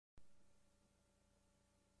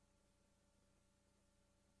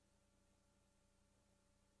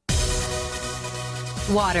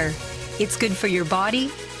Water. It's good for your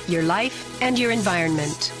body, your life, and your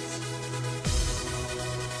environment.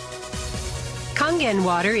 Kangen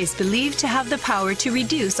water is believed to have the power to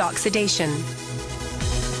reduce oxidation.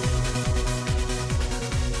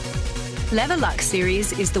 LeveLuk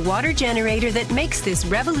series is the water generator that makes this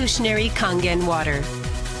revolutionary Kangen water.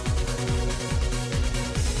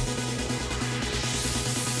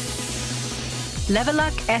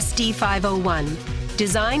 LeveLuk SD501,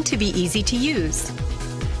 designed to be easy to use.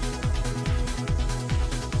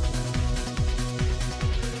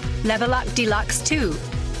 LeveLuk Deluxe 2,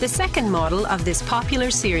 the second model of this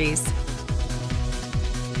popular series.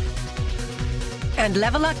 And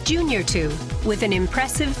LeveLuk Junior 2, with an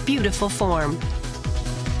impressive, beautiful form.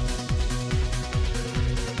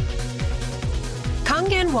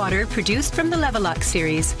 Kangen water produced from the LeveLuk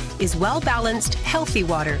series is well-balanced, healthy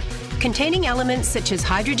water, containing elements such as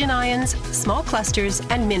hydrogen ions, small clusters,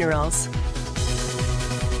 and minerals.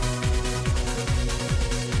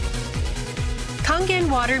 Kangen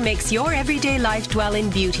water makes your everyday life dwell in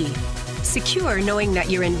beauty, secure knowing that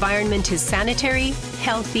your environment is sanitary,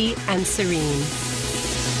 healthy, and serene.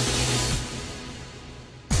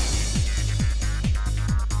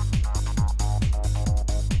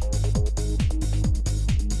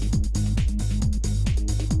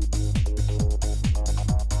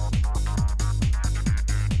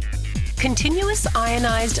 Continuous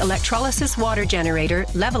ionized electrolysis water generator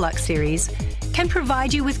LeveLuk series can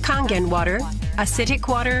provide you with Kangen water, acidic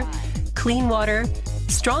water, clean water,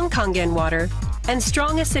 strong Kangen water, and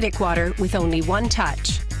strong acidic water with only one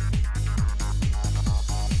touch.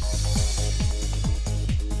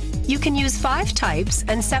 You can use 5 types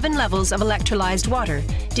and 7 levels of electrolyzed water,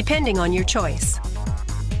 depending on your choice.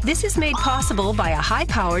 This is made possible by a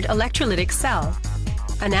high-powered electrolytic cell.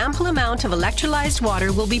 An ample amount of electrolyzed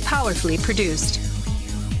water will be powerfully produced.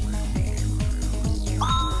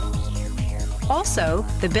 Also,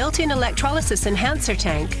 the built-in electrolysis enhancer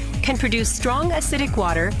tank can produce strong acidic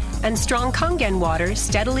water and strong Kangen water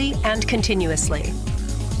steadily and continuously.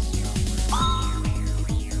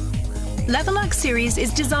 LeveLuk series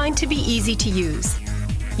is designed to be easy to use.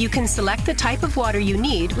 You can select the type of water you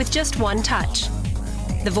need with just one touch.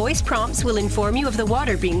 The voice prompts will inform you of the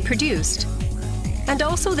water being produced. And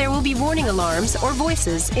also there will be warning alarms or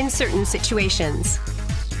voices in certain situations.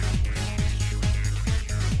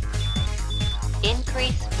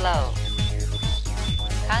 Increase flow.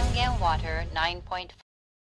 Kangen water 9.5